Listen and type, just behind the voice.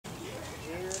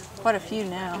quite a few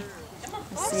now.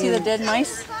 See the dead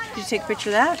mice? Did you take a picture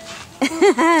of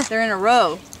that? They're in a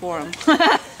row for them.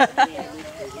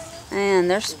 Man,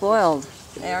 they're spoiled.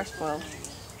 They are spoiled.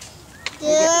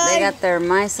 They got their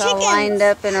mice all lined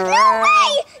up in a row. No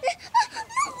way!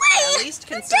 No way! They're at least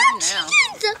concerned now.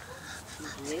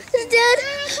 Dad,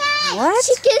 What?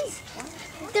 chickens.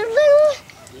 They're little.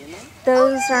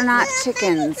 Those are not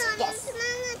chickens. Yes.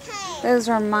 Those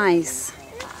are mice.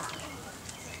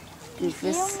 You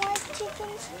Goofus. don't like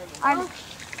chickens?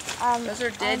 Those are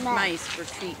dead mice for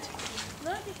treat.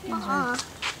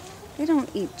 They don't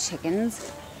eat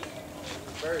chickens.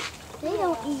 They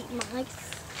don't eat mice.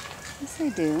 Yes, they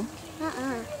do.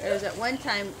 There was at one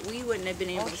time we wouldn't have been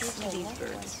able to see these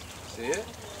birds. See it?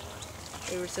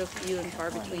 They were so few and far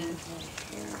between.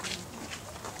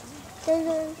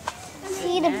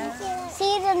 See the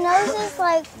noses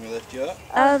like. Let me lift you up.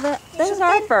 Those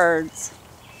are birds.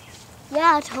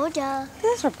 Yeah, I told ya.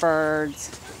 Those are birds.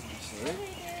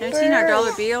 Have you seen our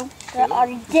dollar bill? They are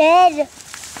dead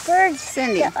birds.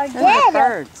 Cindy, They are those dead. are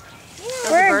birds.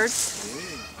 Those are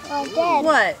birds? They are dead.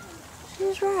 What?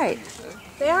 She's right.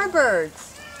 They are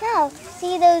birds. No,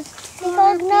 see those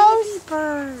peacock nose?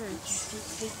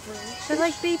 Birds. They're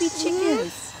like baby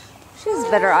chickens. She has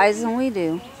better eyes than we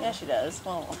do. Yeah, she does.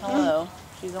 Well, hello.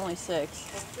 She's only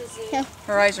 6. Yeah.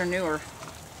 Her eyes are newer.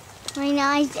 My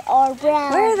eyes are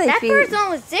brown. Where are they That feeding? bird's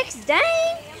only 6, dang!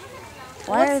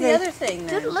 Why What's are the they? other thing Dude,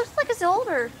 then? it looks like it's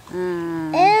older.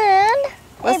 And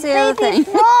What's a the other baby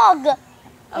thing? frog. A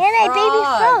And a baby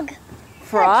frog.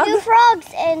 Frog? 2 frogs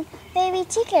and baby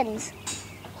chickens.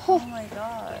 Oh my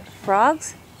gosh.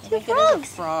 Frogs? I think it is a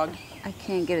frog. I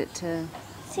can't get it to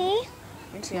See?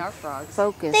 Maybe they are frogs.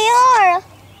 focus. They are.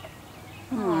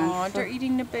 Oh, they're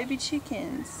eating the baby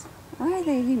chickens. Why are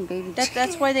they eating baby chickens?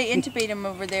 That's why they intubate them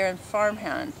over there in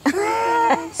farmhand.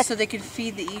 So they can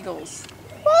feed the eagles.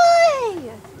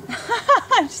 Why?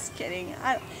 I'm just kidding.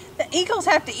 The eagles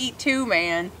have to eat too,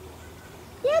 man.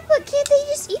 Yeah, but can't they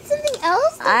just eat something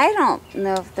else? I don't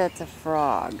know if that's a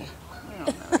frog. I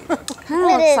don't know either. Kind of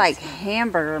It looks is. like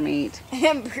hamburger meat.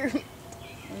 Hamburger.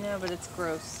 No, but it's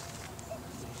gross.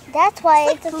 That's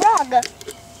why it's a frog.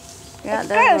 Yeah, It's that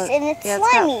gross look- and it's yeah,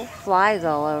 slimy. got flies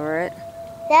all over it.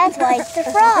 That's why it's a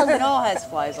frog. It all has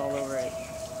flies all over it.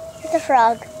 It's a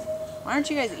frog. Why aren't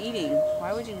you guys eating?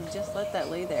 Why would you just let that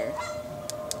lay there?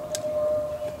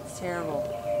 It's terrible.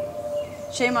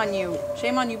 Shame on you.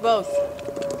 Shame on you both.